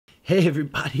Hey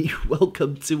everybody,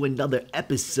 welcome to another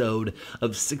episode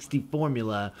of 60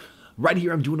 Formula. Right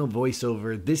here I'm doing a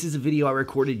voiceover. This is a video I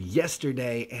recorded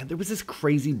yesterday and there was this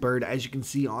crazy bird, as you can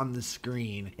see on the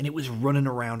screen, and it was running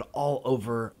around all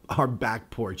over our back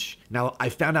porch. Now I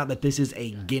found out that this is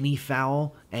a guinea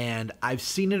fowl and I've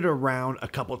seen it around a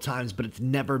couple times, but it's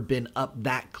never been up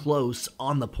that close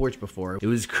on the porch before. It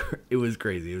was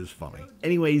crazy. It was funny.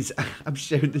 Anyways, I'm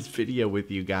sharing this video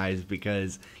with you guys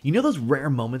because you know those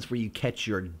rare moments where you catch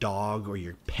your dog or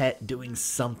your pet doing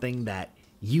something that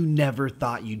you never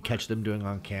thought you'd catch them doing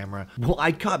on camera? Well,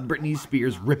 I caught Britney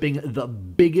Spears ripping the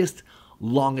biggest,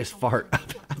 longest fart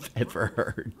I've ever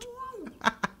heard.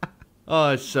 Oh,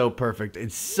 it's so perfect.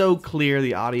 It's so clear.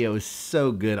 The audio is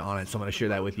so good on it. So I'm going to share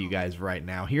that with you guys right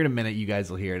now. Here in a minute, you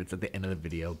guys will hear it. It's at the end of the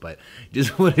video, but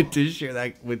just wanted to share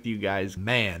that with you guys.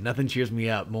 Man, nothing cheers me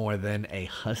up more than a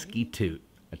husky toot,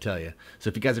 I tell you. So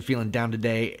if you guys are feeling down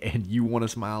today and you want to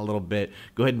smile a little bit,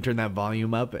 go ahead and turn that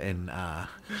volume up and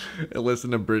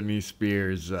listen to Britney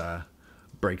Spears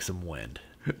break some wind.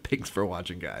 Thanks for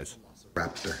watching, guys.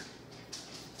 Raptor.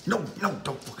 No,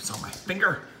 don't focus on my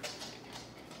finger.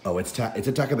 Oh, it's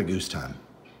Attack of the Goose time.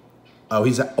 Oh,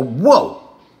 he's oh, whoa!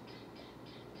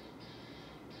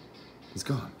 He's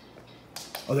gone.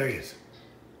 Oh, there he is.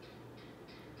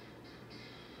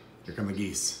 Here come the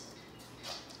geese.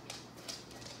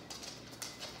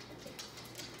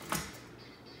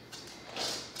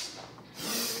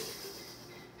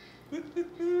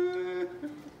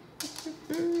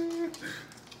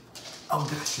 Oh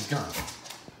gosh, she's gone.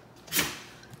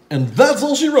 And that's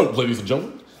all she wrote, ladies and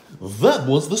gentlemen. That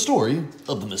was the story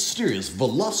of the mysterious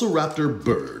velociraptor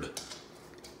bird.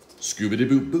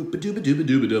 Scooby-doo boop dooba dooba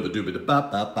dooba dooba dooba ba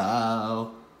ba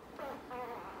bow.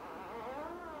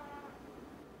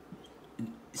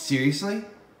 Seriously?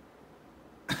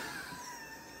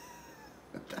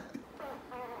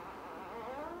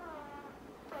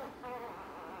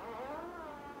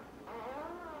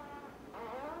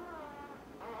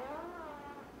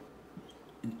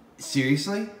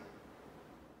 Seriously?